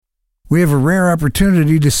We have a rare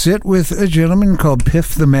opportunity to sit with a gentleman called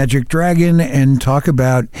Piff The Magic Dragon and talk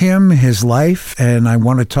about him, his life, and I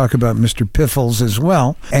want to talk about Mr. Piffles as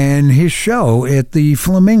well, and his show at the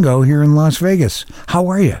Flamingo here in Las Vegas. How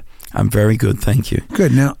are you? I'm very good, thank you.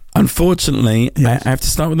 Good. Now, unfortunately, yes. I have to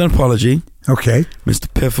start with an apology. Okay.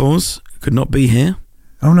 Mr. Piffles could not be here.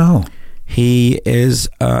 Oh, no. He is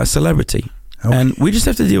a celebrity, and we just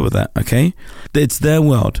have to deal with that, okay? It's their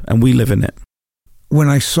world, and we live in it. When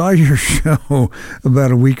I saw your show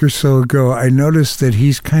about a week or so ago, I noticed that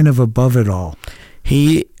he's kind of above it all.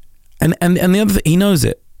 And the other thing, he knows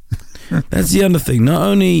it. That's the other thing. Not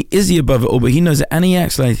only is he above it all, but he knows it, and he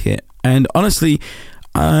acts like it. And honestly,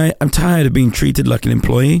 I'm tired of being treated like an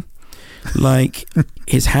employee, like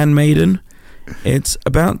his handmaiden. It's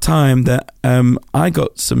about time that I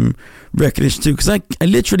got some recognition too, because I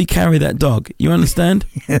literally carry that dog. You understand?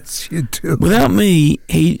 Yes, you do. Without me,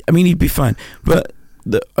 he'd be fine. But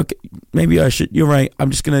okay, maybe I should. You're right. I'm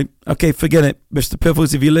just gonna. Okay, forget it, Mr.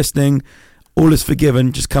 Piffles. If you're listening, all is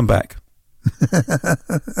forgiven. Just come back.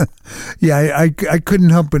 Yeah, I couldn't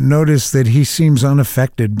help but notice that he seems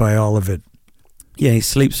unaffected by all of it. Yeah, he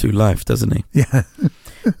sleeps through life, doesn't he? Yeah.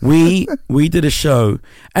 We did a show,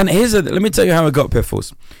 and let me tell you how I got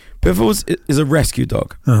Piffles. Piffles is a rescue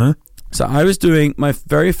dog. Uh-huh. So I was doing my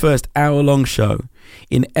very first hour-long show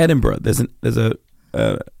in Edinburgh. There's a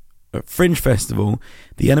fringe festival,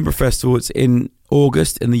 the Edinburgh Festival. It's in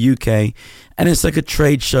August in the UK, and it's like a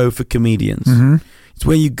trade show for comedians. Mm-hmm. It's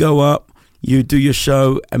where you go up, you do your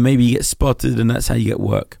show, and maybe you get spotted, and that's how you get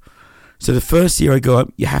work. So the first year I go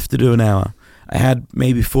up, you have to do an hour. I had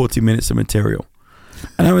maybe 40 minutes of material.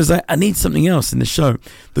 And I was like, I need something else in the show.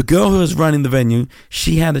 The girl who was running the venue,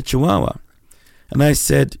 she had a Chihuahua. And I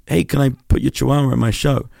said, hey, can I put your Chihuahua in my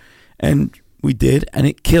show? And we did, and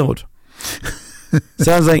it killed.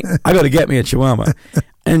 So I was like, I got to get me a Chihuahua.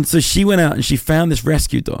 And so she went out and she found this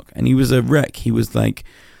rescue dog, and he was a wreck. He was like,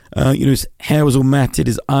 his hair was all matted,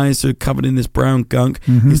 his eyes were covered in this brown gunk,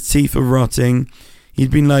 his teeth were rotting. He'd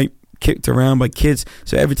been like kicked around by kids.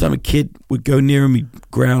 So every time a kid would go near him, he'd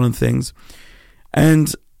growl and things.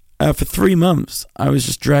 And for 3 months, I was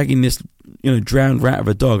just dragging this, drowned rat of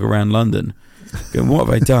a dog around London. Going, what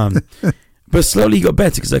have I done? But slowly he got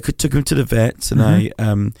better because I took him to the vets, and I,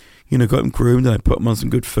 got him groomed, and I put him on some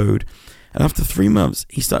good food. And after 3 months,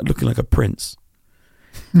 he started looking like a prince.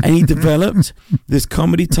 And he developed this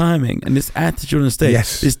comedy timing and this attitude on stage,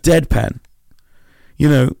 this deadpan,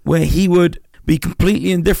 where he would be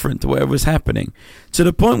completely indifferent to whatever was happening, to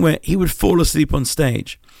the point where he would fall asleep on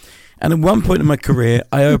stage. And at one point in my career,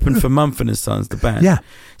 I opened for Mumford & Sons, the band. Yeah.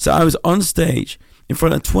 So I was on stage in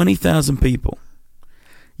front of 20,000 people,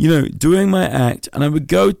 doing my act, and I would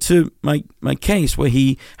go to my case where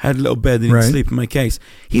he had a little bed and he'd sleep in my case.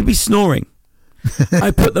 He'd be snoring. I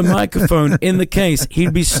put the microphone in the case.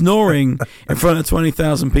 He'd be snoring in front of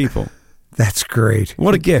 20,000 people. That's great.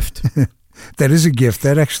 What a gift. That is a gift.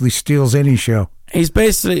 That actually steals any show. He's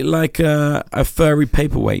basically like a furry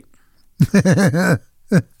paperweight.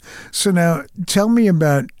 So now, tell me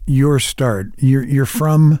about your start. You're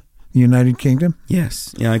from the United Kingdom?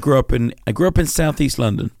 Yes. Yeah, I grew up in Southeast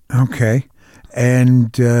London. Okay.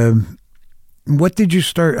 And what did you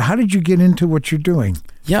start? How did you get into what you're doing?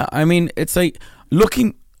 Yeah, I mean, it's like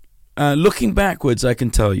looking backwards, I can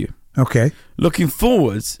tell you. Okay. Looking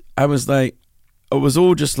forwards, it was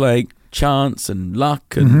all just like chance and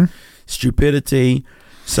luck and stupidity.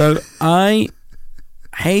 So I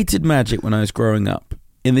hated magic when I was growing up.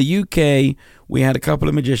 In the UK, we had a couple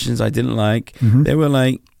of magicians I didn't like. They were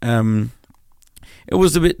like, they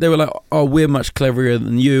were like, oh, we're much cleverer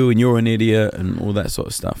than you, and you're an idiot, and all that sort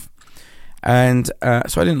of stuff. And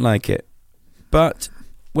so I didn't like it. But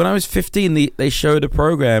when I was 15, they showed a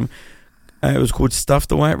program. It was called Stuff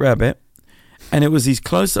the White Rabbit. And it was these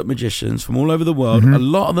close-up magicians from all over the world, a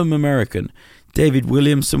lot of them American. David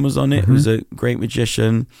Williamson was on it, who's a great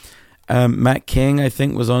magician. Matt King, I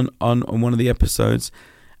think, was on one of the episodes.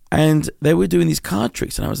 And they were doing these card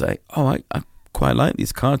tricks, and I was like, oh, I quite like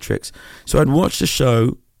these card tricks. So I'd watch the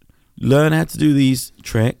show, learn how to do these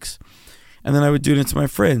tricks, and then I would do it to my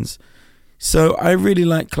friends. So I really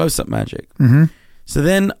like close-up magic. So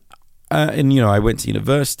then, I went to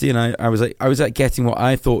university, and I was at getting what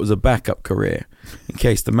I thought was a backup career in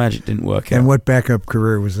case the magic didn't work out. And what backup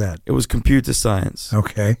career was that? It was computer science.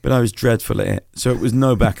 Okay. But I was dreadful at it, so it was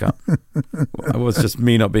no backup. It was just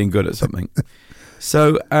me not being good at something.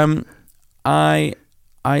 So I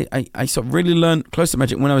sort of really learned close-up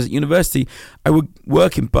magic when I was at university. I would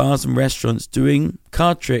work in bars and restaurants doing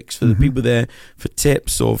card tricks for the people there for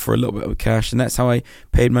tips or for a little bit of cash, and that's how I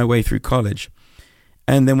paid my way through college.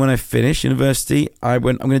 And then when I finished university, I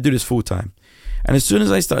went, I'm going to do this full time. And as soon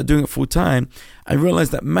as I started doing it full time, I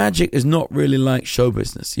realized that magic is not really like show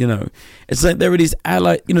business, you know. It's like there are these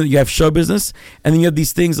allied, you know, you have show business and then you have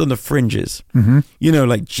these things on the fringes, you know,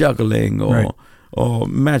 like juggling or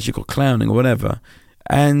magic or clowning or whatever.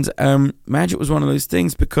 And magic was one of those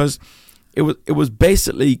things because it was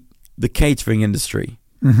basically the catering industry.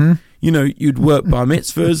 You know, you'd work bar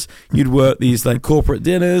mitzvahs, you'd work these like corporate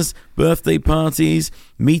dinners, birthday parties,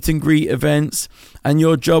 meet and greet events, and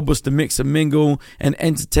your job was to mix and mingle and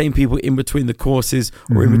entertain people in between the courses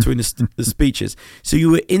or in between the speeches. So you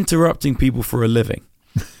were interrupting people for a living,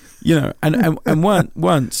 you know. And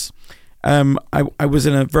once I was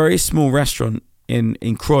in a very small restaurant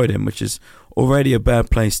in Croydon, which is already a bad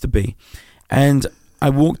place to be, and I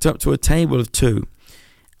walked up to a table of two,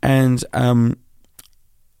 and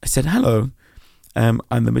I said, "Hello, I'm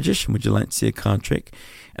the magician. Would you like to see a card trick?"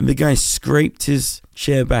 And the guy scraped his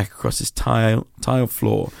chair back across his tile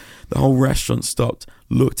floor. The whole restaurant stopped,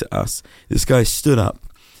 looked at us. This guy stood up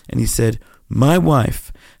and he said, "My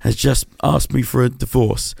wife has just asked me for a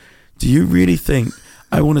divorce. Do you really think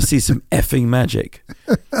I want to see some effing magic?"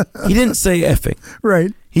 He didn't say effing.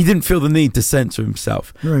 Right. He didn't feel the need to censor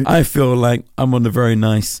himself. Right. I feel like I'm on a very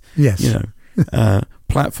nice, you know,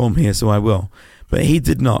 platform here, so I will. But he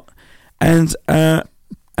did not. And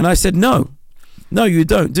I said, no, you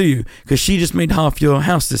don't, do you? Because she just made half your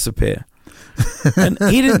house disappear. And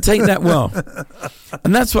he didn't take that well.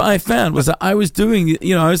 And that's what I found, was that I was doing,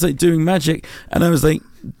 you know, I was like doing magic and I was like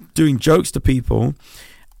doing jokes to people.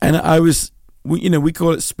 And I was, you know, we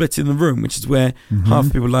call it splitting the room, which is where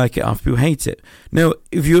half people like it, half people hate it. Now,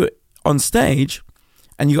 if you're on stage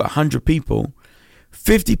and you got 100 people,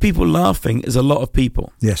 50 people laughing is a lot of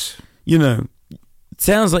people. Yes. You know, it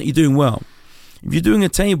sounds like you're doing well. If you're doing a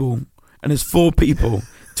table and there's 4 people,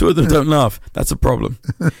 2 of them don't laugh, that's a problem.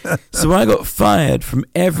 So I got fired from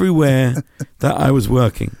everywhere that I was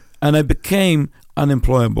working and I became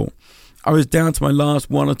unemployable. I was down to my last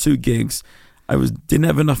 1 or 2 gigs. Didn't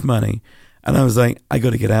have enough money. And I was like, I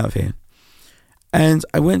got to get out of here. And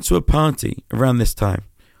I went to a party around this time.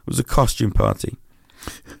 It was a costume party.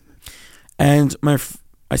 And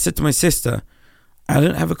I said to my sister, I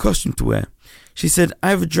don't have a costume to wear. She said,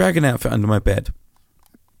 I have a dragon outfit under my bed.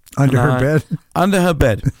 Under her bed? Under her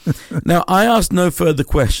bed. Now, I asked no further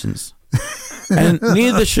questions. And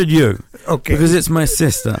neither should you. Okay. Because it's my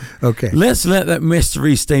sister. Okay. Let's let that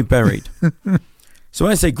mystery stay buried. So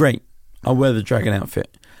I say, great, I'll wear the dragon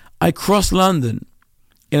outfit. I cross London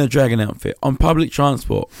in a dragon outfit on public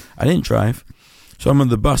transport. I didn't drive. So I'm on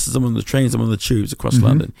the buses, I'm on the trains, I'm on the tubes across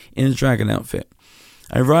London in a dragon outfit.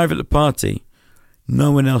 I arrive at the party.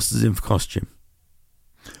 No one else is in costume.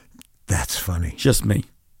 That's funny. Just me.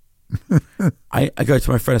 I go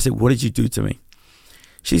to my friend. I said, what did you do to me?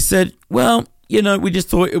 She said, well, you know, we just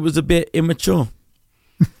thought it was a bit immature.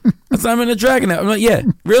 I said, I'm in a dragon outfit. I'm like, yeah,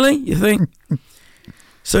 really? You think?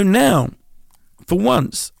 So now, for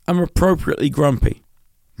once, I'm appropriately grumpy.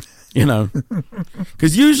 You know,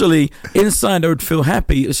 because usually inside I would feel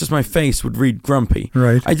happy. It's just my face would read grumpy.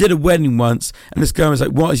 Right. I did a wedding once, and this guy was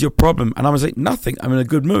like, "What is your problem?" And I was like, "Nothing. I'm in a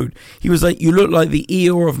good mood." He was like, "You look like the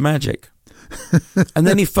Eeyore of magic," and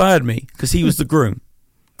then he fired me because he was the groom.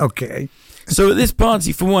 Okay. So at this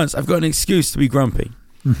party, for once, I've got an excuse to be grumpy.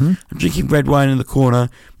 I'm drinking red wine in the corner.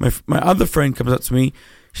 My other friend comes up to me.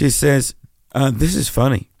 She says, "This is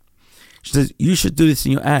funny." She says, "You should do this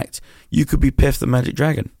in your act. You could be Piff the Magic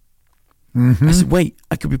Dragon." I said, wait,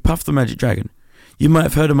 I could be Puff the Magic Dragon. You might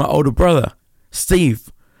have heard of my older brother, Steve.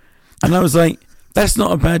 And I was like, that's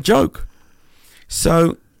not a bad joke.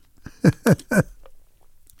 So,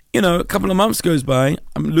 you know, a couple of months goes by,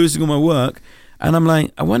 I'm losing all my work, and I'm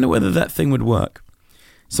like, I wonder whether that thing would work.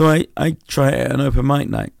 So I try it at an open mic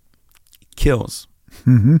night. It kills.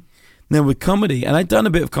 Now with comedy, and I'd done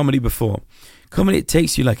a bit of comedy before. Comedy, it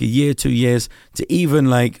takes you like a year, 2 years to even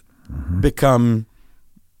like become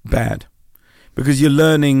bad. Because you're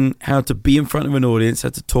learning how to be in front of an audience, how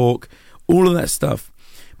to talk, all of that stuff.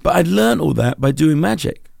 But I'd learned all that by doing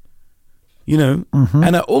magic, you know.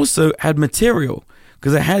 And I also had material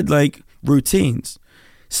because I had like routines.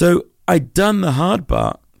 So I'd done the hard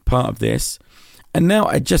part of this, and now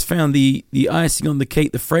I just found the icing on the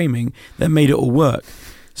cake, the framing that made it all work.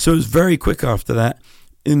 So it was very quick after that.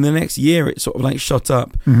 In the next year, it sort of like shot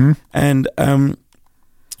up. And,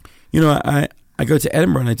 you know, I go to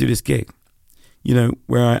Edinburgh and I do this gig. You know,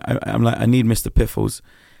 where I'm like, I need Mr. Piffles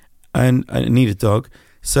and I need a dog.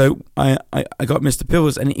 So I got Mr.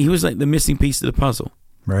 Piffles, and he was like the missing piece of the puzzle.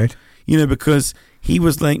 Right. You know, because he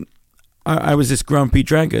was like, I was this grumpy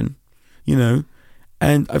dragon, you know,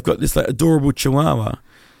 and I've got this like adorable Chihuahua.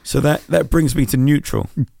 So that brings me to neutral.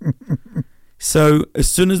 So as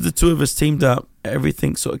soon as the two of us teamed up,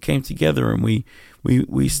 everything sort of came together, and we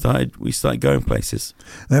started going places.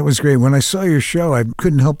 That was great. When I saw your show, I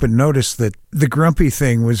couldn't help but notice that the grumpy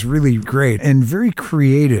thing was really great and very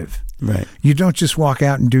creative. Right. You don't just walk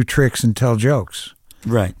out and do tricks and tell jokes.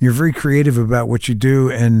 Right. You're very creative about what you do.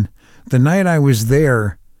 And the night I was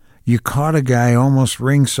there, you caught a guy almost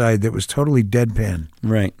ringside that was totally deadpan.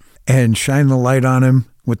 Right. And shined the light on him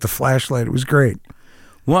with the flashlight. It was great.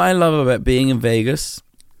 What I love about being in Vegas,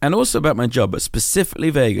 and also about my job, but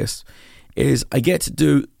specifically Vegas, is I get to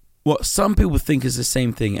do what some people think is the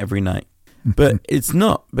same thing every night. But it's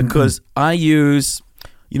not, because I use,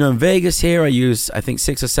 in Vegas here, I use, I think,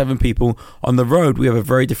 6 or 7 people. On the road, we have a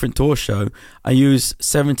very different tour show. I use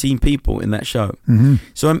 17 people in that show.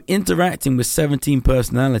 So I'm interacting with 17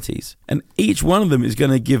 personalities. And each one of them is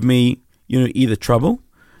going to give me, either trouble,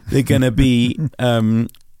 they're going to be, a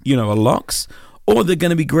locks, or they're going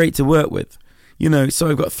to be great to work with. So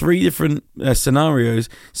I've got 3 different scenarios.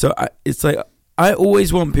 So it's like, I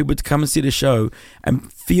always want people to come and see the show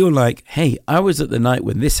and feel like, hey, I was at the night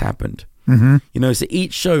when this happened. So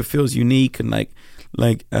each show feels unique and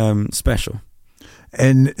like special.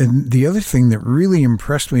 And the other thing that really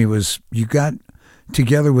impressed me was you got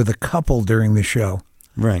together with a couple during the show.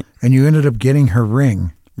 Right. And you ended up getting her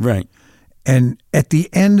ring. Right. And at the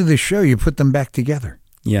end of the show, you put them back together.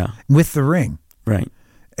 Yeah. With the ring. Right.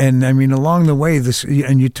 And I mean, along the way,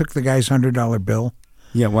 and you took the guy's $100 bill.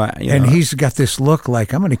 Yeah. Well, and he's got this look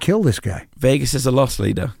like, I'm going to kill this guy. Vegas is a loss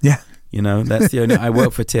leader. Yeah. That's the only, I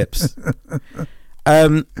work for tips.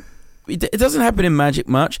 It doesn't happen in magic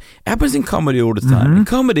much. It happens in comedy all the time. In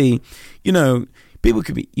comedy, people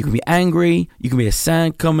you can be angry, you can be a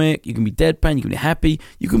sad comic, you can be deadpan, you can be happy,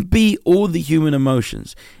 you can be all the human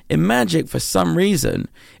emotions. In magic, for some reason,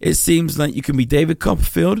 it seems like you can be David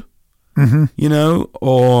Copperfield,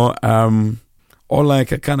 or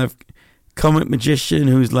like a kind of comic magician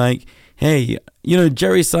who's like, hey,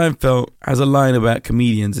 Jerry Seinfeld has a line about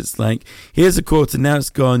comedians. It's like, here's a quarter, now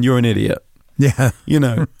it's gone, you're an idiot. Yeah.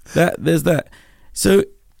 There's that. So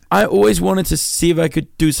I always wanted to see if I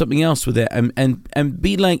could do something else with it and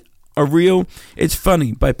be like a real, it's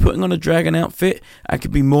funny, by putting on a dragon outfit, I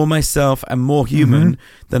could be more myself and more human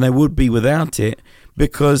than I would be without it,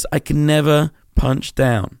 because I can never punch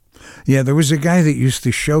down. Yeah, there was a guy that used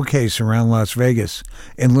to showcase around Las Vegas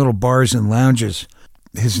in little bars and lounges.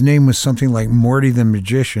 His name was something like Morty the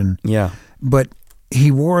Magician. Yeah. But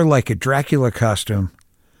he wore like a Dracula costume,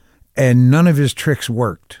 and none of his tricks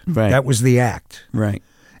worked. Right. That was the act. Right.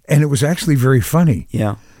 And it was actually very funny.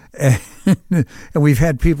 Yeah. And we've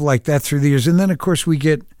had people like that through the years. And then, of course, we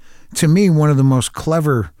get, to me, one of the most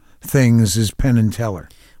clever things is Penn and Teller.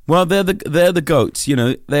 Well, they're the goats.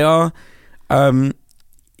 They are.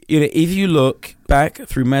 If you look back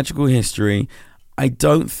through magical history, I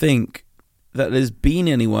don't think that there's been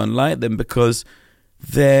anyone like them, because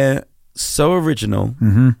they're so original.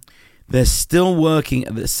 They're still working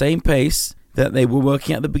at the same pace that they were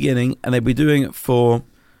working at the beginning, and they've been doing it for,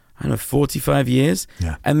 45 years.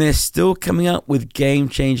 Yeah. And they're still coming up with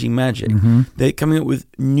game-changing magic. They're coming up with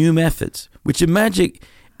new methods, which in magic,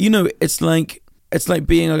 it's like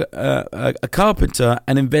being a carpenter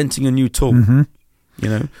and inventing a new tool.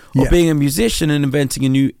 Or being a musician and inventing a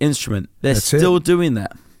new instrument. They're still doing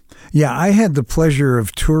that. Yeah, I had the pleasure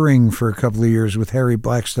of touring for a couple of years with Harry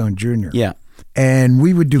Blackstone Jr. Yeah. And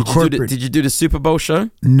we would do corporate. Did you do the Super Bowl show?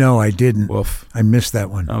 No, I didn't. Woof. I missed that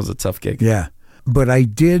one. That was a tough gig. Yeah. But I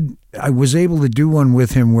was able to do one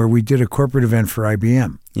with him where we did a corporate event for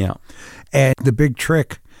IBM. Yeah. And the big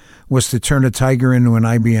trick was to turn a tiger into an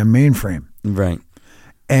IBM mainframe. Right.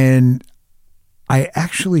 And I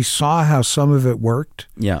actually saw how some of it worked.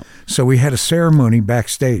 Yeah. So we had a ceremony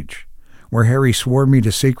backstage where Harry swore me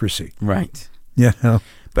to secrecy. Right. Yeah.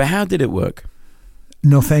 But how did it work?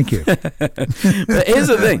 No, thank you. But here's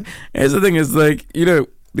the thing. Is like, the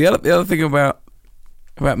other thing about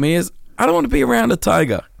me is I don't want to be around a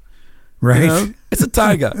tiger. Right. It's a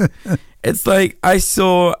tiger. It's like I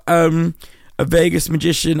saw a Vegas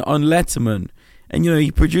magician on Letterman, and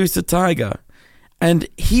he produced a tiger. And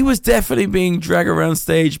he was definitely being dragged around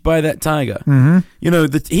stage by that tiger.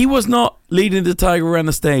 He was not leading the tiger around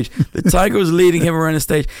the stage. The tiger was leading him around the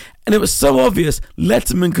stage. And it was so obvious,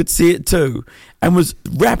 Letterman could see it too, and was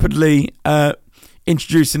rapidly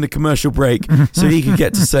introducing the commercial break so he could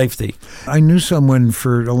get to safety. I knew someone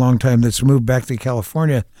for a long time that's moved back to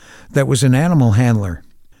California that was an animal handler.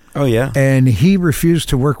 Oh, yeah. And he refused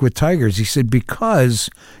to work with tigers. He said,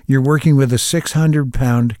 because you're working with a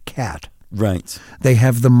 600-pound cat. Right. They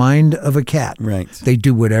have the mind of a cat. Right. They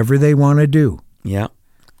do whatever they want to do. Yeah.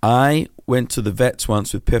 I went to the vets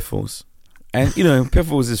once with Piffles. And, you know,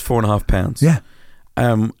 Piffles is 4.5 pounds. Yeah.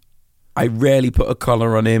 I rarely put a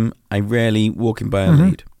collar on him. I rarely walk him by a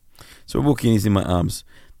lead. So we're walking, he's in my arms.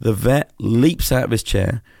 The vet leaps out of his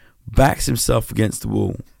chair, backs himself against the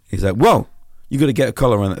wall. He's like, whoa, you got to get a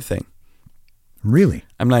collar on that thing. Really?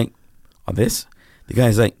 I'm like, on this? The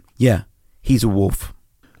guy's like, yeah, he's a wolf.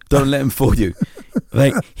 Don't let him fool you.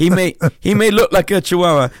 Like, he may look like a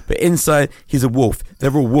chihuahua, but inside he's a wolf.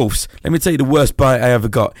 They're all wolves. Let me tell you the worst bite I ever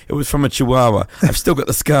got. It was from a chihuahua. I've still got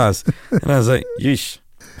the scars. And I was like, yeesh.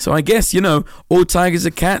 So I guess, you know, all tigers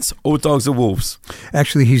are cats, all dogs are wolves.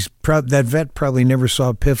 Actually, that vet probably never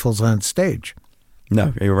saw Piffles on stage.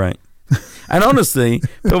 No, you're right. And honestly,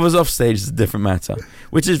 Piffles off stage is a different matter,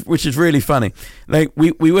 which is really funny. Like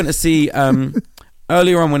we went to see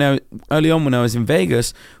early on when I was in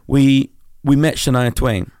Vegas, we met Shania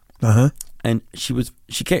Twain. And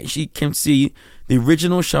she came to see the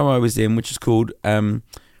original show I was in, which is called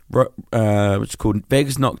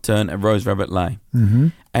Vegas Nocturne at Rose Rabbit Lie.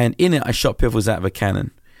 And in it, I shot Piffles out of a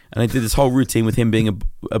cannon. And I did this whole routine with him being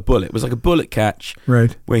a bullet. It was like a bullet catch,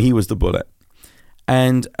 right, where he was the bullet.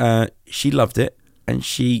 And she loved it. And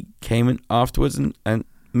she came in afterwards and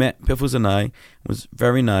met Piffles and I, was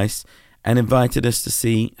very nice, and invited us to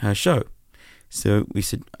see her show. So we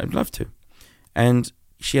said, I'd love to. And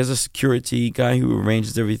she has a security guy who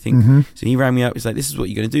arranges everything. So he rang me up. He's like, this is what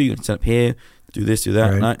you're going to do. You're going to set up here, do this, do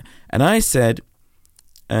that. Right. And I said,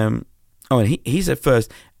 and he said first,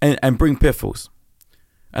 and bring Piffles.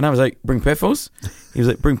 And I was like, bring Piffles? He was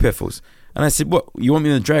like, bring Piffles. And I said, what, you want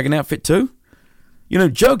me in the dragon outfit too? You know,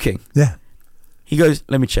 joking. Yeah. He goes,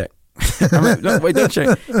 let me check. I'm like, no, wait, don't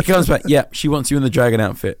check. He comes back, yeah, she wants you in the dragon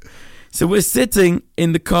outfit. So we're sitting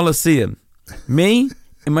in the Coliseum. Me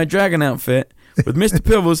in my dragon outfit with Mr.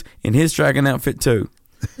 Piffles in his dragon outfit too.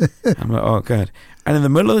 I'm like, oh, God. And in the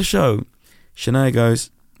middle of the show, Shania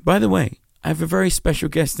goes, by the way, I have a very special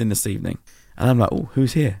guest in this evening. And I'm like, oh,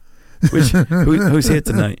 who's here? Who's here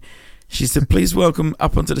tonight? She said, please welcome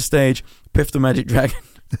up onto the stage, Piff the Magic Dragon.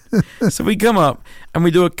 So we come up and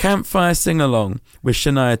we do a campfire sing-along with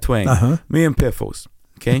Shania Twain, me and Piffles.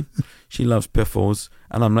 Okay? She loves Piffles.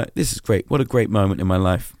 And I'm like, this is great. What a great moment in my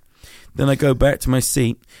life. Then I go back to my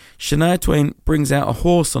seat. Shania Twain brings out a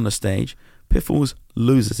horse on the stage. Piffles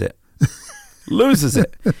loses it. Loses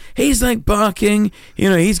it. He's like barking, you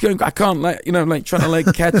know, he's going, I can't, like, you know, like trying to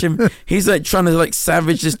like catch him. He's like trying to like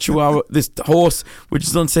savage this chihuahua, this horse, which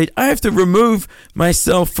is on stage. I have to remove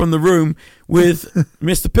myself from the room with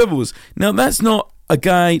Mr. Piffles. Now that's not a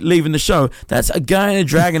guy leaving the show. That's a guy in a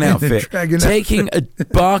dragon outfit taking a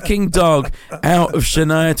barking dog out of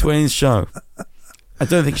Shania Twain's show. I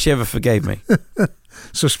don't think she ever forgave me.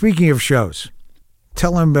 So speaking of shows,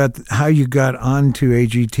 tell them about how you got onto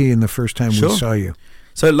AGT and the first time we saw you.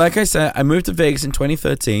 So like I said, I moved to Vegas in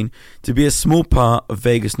 2013 to be a small part of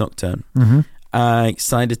Vegas Nocturne. I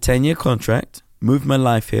signed a 10-year contract, moved my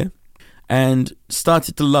life here, and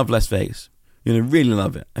started to love Las Vegas. You know, really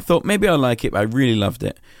love it. I thought maybe I'll like it, but I really loved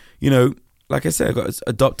it. You know, like I said, I got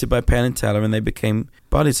adopted by Penn and Teller, and they became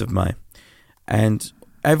buddies of mine. And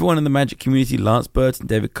everyone in the Magic community, Lance Burton,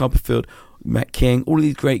 David Copperfield, Matt King, all of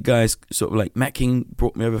these great guys, sort of like Matt King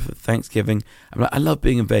brought me over for Thanksgiving. I'm like, I love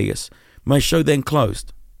being in Vegas. My show then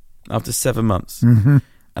closed after 7 months. And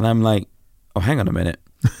I'm like, oh, hang on a minute.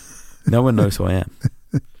 No one knows who I am.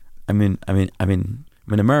 I'm in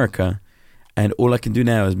America, and all I can do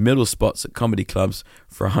now is middle spots at comedy clubs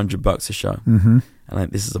for $100 a show. And like,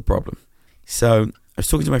 this is a problem. So I was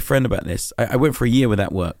talking to my friend about this. I went for a year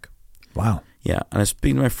without work. Wow. Yeah, and I was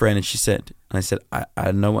speaking to my friend, and she said, and I said,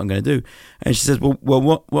 I know what I'm going to do. And she said, well,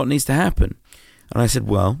 what needs to happen? And I said,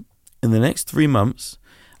 well, in the next 3 months,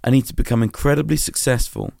 I need to become incredibly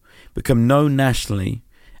successful, become known nationally,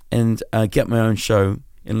 and get my own show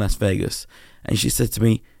in Las Vegas. And she said to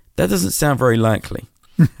me, that doesn't sound very likely.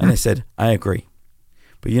 And I said, I agree.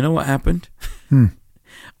 But you know what happened?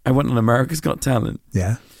 I went on America's Got Talent.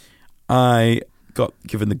 Yeah. I got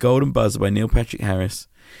given the golden buzzer by Neil Patrick Harris.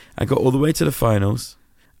 I got all the way to the finals.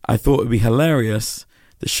 I thought it would be hilarious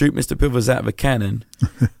to shoot Mr. Piffles out of a cannon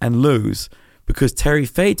and lose, because Terry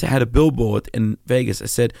Fator had a billboard in Vegas that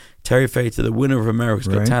said, Terry Fator, the winner of America's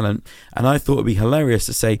Got Talent. And I thought it would be hilarious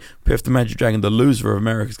to say, Piff the Magic Dragon, the loser of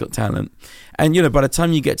America's Got Talent. And, you know, by the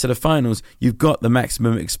time you get to the finals, you've got the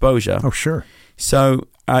maximum exposure. Oh, sure. So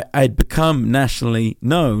I'd become nationally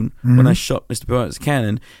known when I shot Mr. Piffles'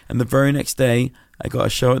 cannon. And the very next day, I got a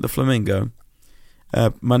show at the Flamingo.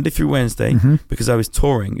 Monday through Wednesday, because I was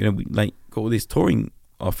touring. You know, we like got all these touring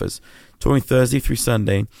offers. Touring Thursday through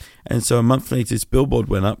Sunday. And so a month later, this billboard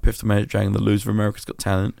went up, Piff The Magic Dragon, the loser of America's Got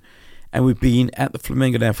Talent. And we've been at the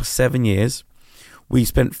Flamingo now for 7 years. We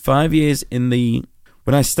spent 5 years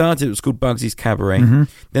when I started, it was called Bugsy's Cabaret. Mm-hmm.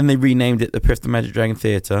 Then they renamed it the Piff The Magic Dragon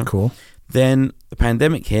Theatre. Cool. Then the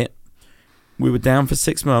pandemic hit. We were down for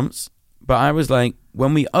 6 months. But I was like,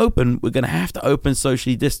 when we open, we're going to have to open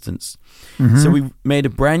socially distanced. Mm-hmm. So we made a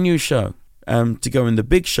brand new show to go in the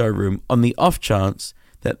big showroom on the off chance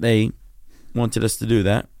that they wanted us to do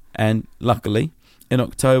that. And luckily, in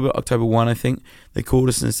October 1, I think, they called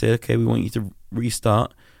us and said, okay, we want you to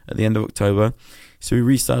restart at the end of October. So we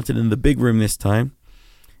restarted in the big room this time.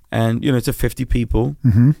 And, to 50 people,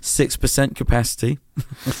 6% capacity.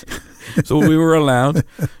 So we were allowed.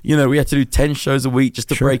 We had to do 10 shows a week just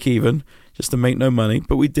to break even, just to make no money.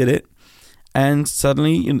 But we did it. And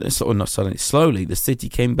suddenly, slowly, the city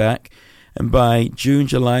came back. And by June,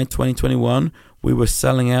 July 2021, we were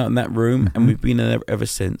selling out in that room. And we've been in there ever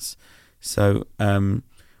since. So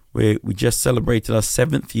we just celebrated our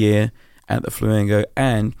 7th year at the Flamingo.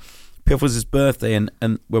 And Piff was his birthday, and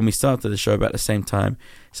when we started the show about the same time,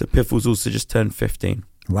 so Piff was also just turned 15.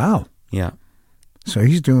 Wow. Yeah. So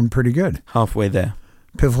he's doing pretty good. Halfway there.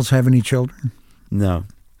 Piffles have any children? No.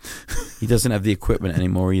 He doesn't have the equipment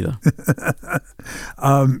anymore either.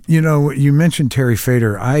 You mentioned Terry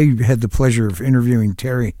Fader. I had the pleasure of interviewing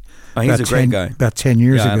Terry. Oh, he's a great guy. About 10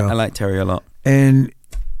 years ago. I like Terry a lot. And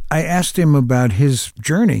I asked him about his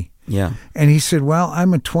journey. Yeah. And he said, well,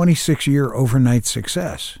 I'm a 26-year overnight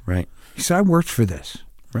success. Right. He said, I worked for this.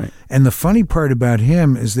 Right. And the funny part about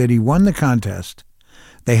him is that he won the contest.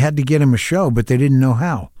 They had to get him a show, but they didn't know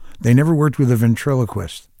how. They never worked with a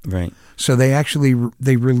ventriloquist. Right. So they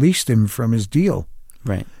released him from his deal.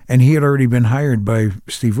 Right. And he had already been hired by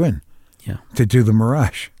Steve Wynn. Yeah. To do the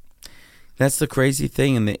Mirage. That's the crazy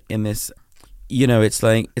thing in this. It's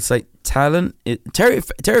like talent. Terry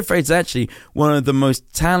Fader's actually one of the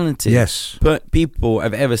most talented people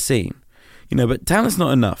I've ever seen. But talent's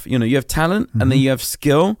not enough. You have talent, and then you have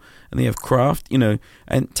skill, and then you have craft.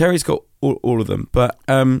 And Terry's got all of them. But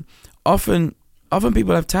often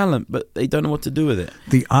people have talent, but they don't know what to do with it.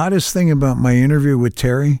 The oddest thing about my interview with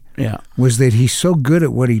Terry was that he's so good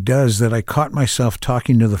at what he does that I caught myself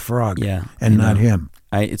talking to the frog and not him.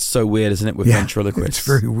 It's so weird, isn't it, with ventriloquists? It's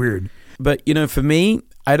very weird. But, for me,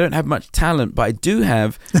 I don't have much talent, but I do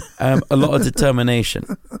have a lot of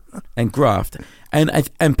determination and graft.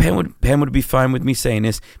 And Penn would be fine with me saying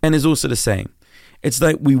this. Penn is also the same. It's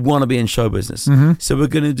like we want to be in show business. Mm-hmm. So we're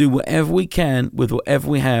going to do whatever we can with whatever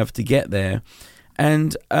we have to get there.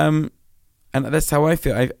 And that's how I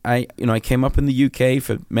feel. I came up in the UK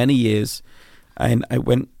for many years, and I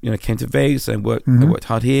went, came to Vegas and worked. I worked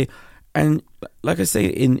hard here. And like I say,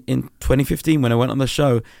 in 2015, when I went on the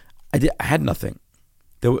show, I had nothing.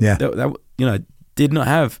 I did not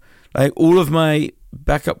have all of my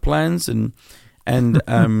backup plans and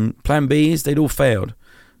plan Bs. They'd all failed.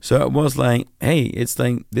 So it was like, hey, it's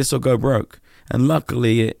like this will go broke. And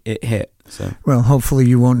luckily it hit. So well, hopefully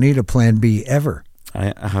you won't need a plan B ever.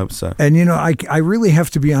 I hope so. And I really have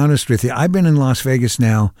to be honest with you. I've been in Las Vegas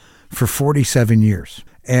now for 47 years.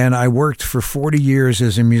 And I worked for 40 years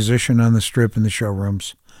as a musician on the Strip in the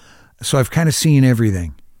showrooms. So I've kind of seen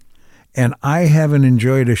everything. And I haven't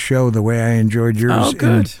enjoyed a show the way I enjoyed yours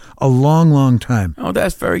in a long, long time. Oh,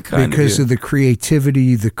 that's very kind of you. Because of the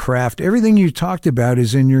creativity, the craft, everything you talked about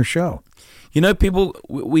is in your show. People,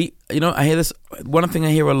 I hear this. One thing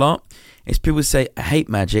I hear a lot is people say, I hate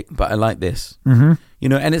magic, but I like this.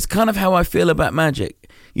 Mm-hmm. And it's kind of how I feel about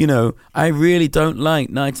magic. I really don't like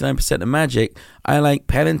 99% of magic. I like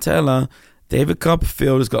Penn and Teller. David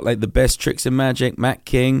Copperfield has got the best tricks in magic. Matt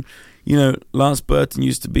King. Lance Burton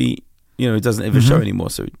used to be, he doesn't have a show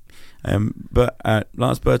anymore. So, but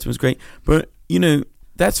Lance Burton was great. But,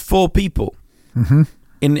 that's 4 people. Mm-hmm.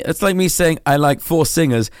 It's like me saying I like 4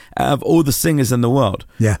 singers out of all the singers in the world.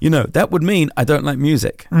 Yeah. That would mean I don't like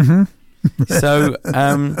music. Mm-hmm. So,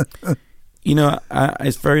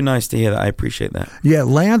 it's very nice to hear that. I appreciate that. Yeah,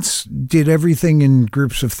 Lance did everything in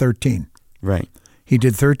groups of 13. Right. He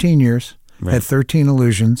did 13 years, had 13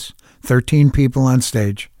 illusions, 13 people on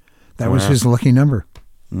stage. That was his lucky number.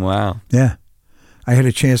 Wow. Yeah. I had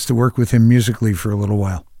a chance to work with him musically for a little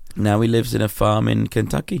while. Now he lives in a farm in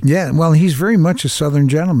Kentucky. Yeah, well, he's very much a Southern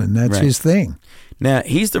gentleman. That's his thing. Now,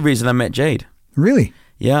 he's the reason I met Jade. Really?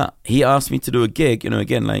 Yeah. He asked me to do a gig,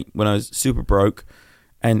 again, when I was super broke.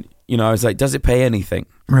 And, I was like, does it pay anything?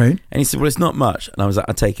 Right. And he said, well, it's not much. And I was like,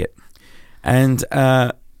 I'll take it. And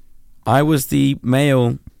I was the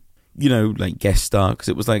male, guest star, because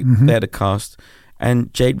it was like they had a cast.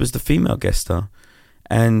 And Jade was the female guest star.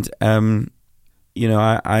 And you know,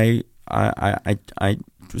 I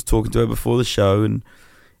was talking to her before the show,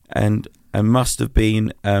 and must have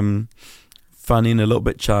been funny and a little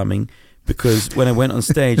bit charming, because when I went on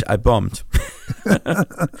stage, I bombed.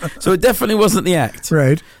 So it definitely wasn't the act.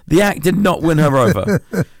 Right. The act did not win her over.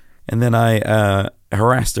 And then I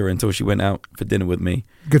harassed her until she went out for dinner with me.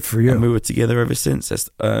 Good for you. And we were together ever since. That's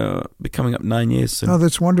becoming up 9 years soon. Oh,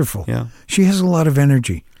 that's wonderful. Yeah. She has a lot of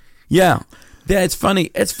energy. Yeah. Yeah, it's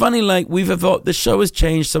funny. It's funny, like, we've evolved. The show has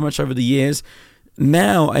changed so much over the years.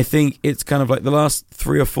 Now, I think it's kind of like the last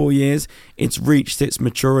 3 or 4 years, it's reached its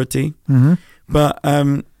maturity. Mm-hmm. But,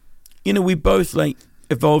 you know, we both, like,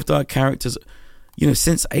 evolved our characters, you know,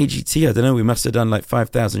 since AGT. I don't know, we must have done like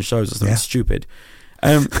 5,000 shows or something stupid.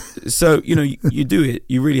 So, you know, you do it,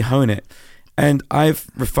 you really hone it. And I've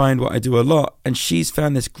refined what I do a lot. And she's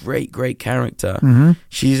found this great, great character. Mm-hmm.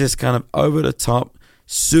 She's just kind of over the top,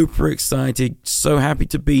 super excited, so happy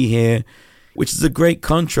to be here, which is a great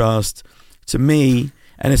contrast to me,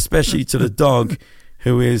 and especially to the dog,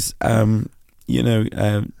 who is, you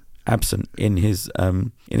know, absent in his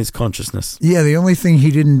consciousness. Yeah, the only thing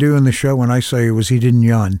he didn't do in the show when I saw you was he didn't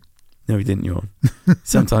yawn. No, he didn't yawn.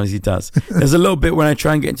 Sometimes he does. There's a little bit when I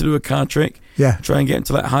try and get him to do a card trick. Yeah. Try and get him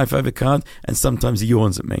to like high five a card, and sometimes he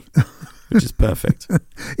yawns at me, which is perfect.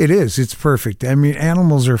 It is. It's perfect. I mean,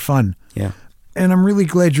 animals are fun. Yeah. And I'm really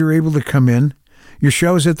glad you're able to come in. Your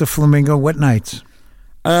show's at the Flamingo. What nights?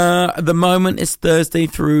 At the moment, it's Thursday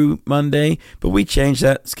through Monday, but we change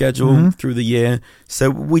that schedule through the year. So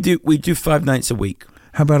we do 5 nights a week.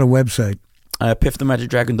 How about a website?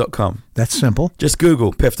 PiffTheMagicDragon.com. That's simple. Just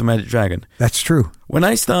Google Piff the Magic Dragon. That's true. When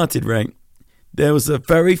I started, right, there was a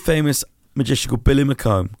very famous magician called Billy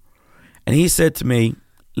McComb, and he said to me,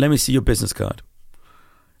 "Let me see your business card.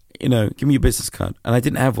 You know, give me your business card." And I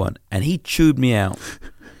didn't have one, and he chewed me out.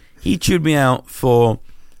 He chewed me out for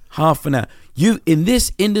half an hour. In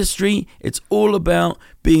this industry, it's all about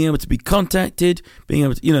being able to be contacted, being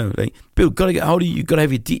able to, you know, like, Bill, got to get hold of you. You got to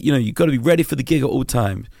have you know, you got to be ready for the gig at all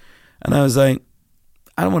times. And I was like,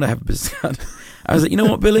 I don't want to have a business card. I was like, you know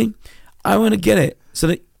what, Billy? I want to get it so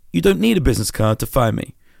that you don't need a business card to find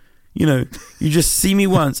me. You know, you just see me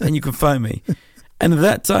once and you can find me. And at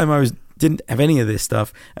that time, didn't have any of this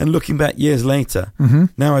stuff. And looking back years later,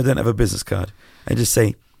 now I don't have a business card. I just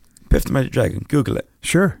say, Piff the Magic Dragon, Google it.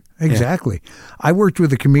 Sure, exactly. Yeah. I worked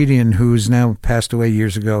with a comedian who's now passed away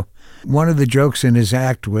years ago. One of the jokes in his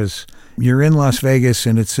act was, you're in Las Vegas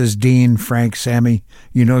and it says Dean, Frank, Sammy.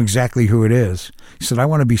 You know exactly who it is. He said, I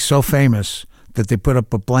want to be so famous that they put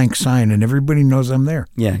up a blank sign and everybody knows I'm there.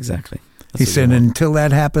 Yeah, exactly. That's he said, until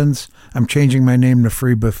that happens, I'm changing my name to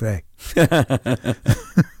Free Buffet. Yeah.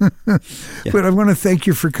 But I want to thank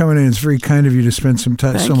you for coming in. It's very kind of you to spend some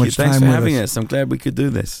time, so much time with us. Thanks for having us. I'm glad we could do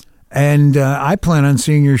this. And I plan on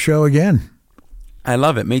seeing your show again. I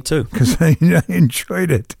love it. Me too. Because I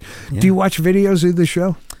enjoyed it. Yeah. Do you watch videos of the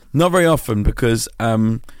show? Not very often, because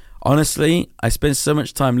honestly, I spend so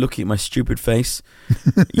much time looking at my stupid face.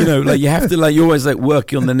 You know, like, you have to, like, you're always like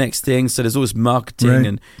working on the next thing. So there's always marketing, right.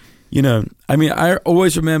 And, you know, I mean, I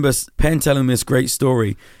always remember Penn telling me this great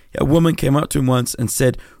story. A woman came up to him once and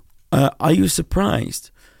said, are you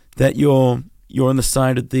surprised that you're on the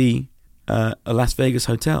side of the a Las Vegas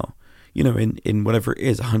hotel? You know, in whatever it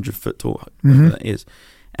is, 100 foot tall, whatever that is.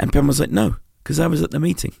 And Penn was like, no, because I was at the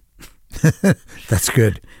meeting. That's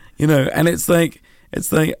good. You know, and it's like,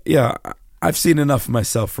 yeah, I've seen enough of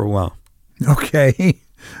myself for a while. Okay.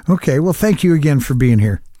 Well, thank you again for being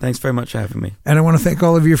here. Thanks very much for having me. And I want to thank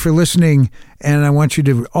all of you for listening. And I want you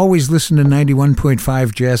to always listen to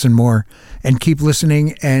 91.5 Jazz and More, and keep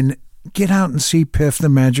listening, and get out and see Piff the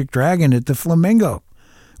Magic Dragon at the Flamingo.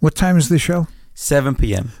 What time is the show? 7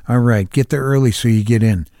 p.m. All right. Get there early so you get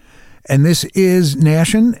in. And this is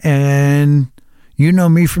Nashin, and you know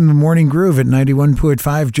me from the Morning Groove at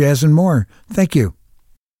 91.5 Jazz and More. Thank you.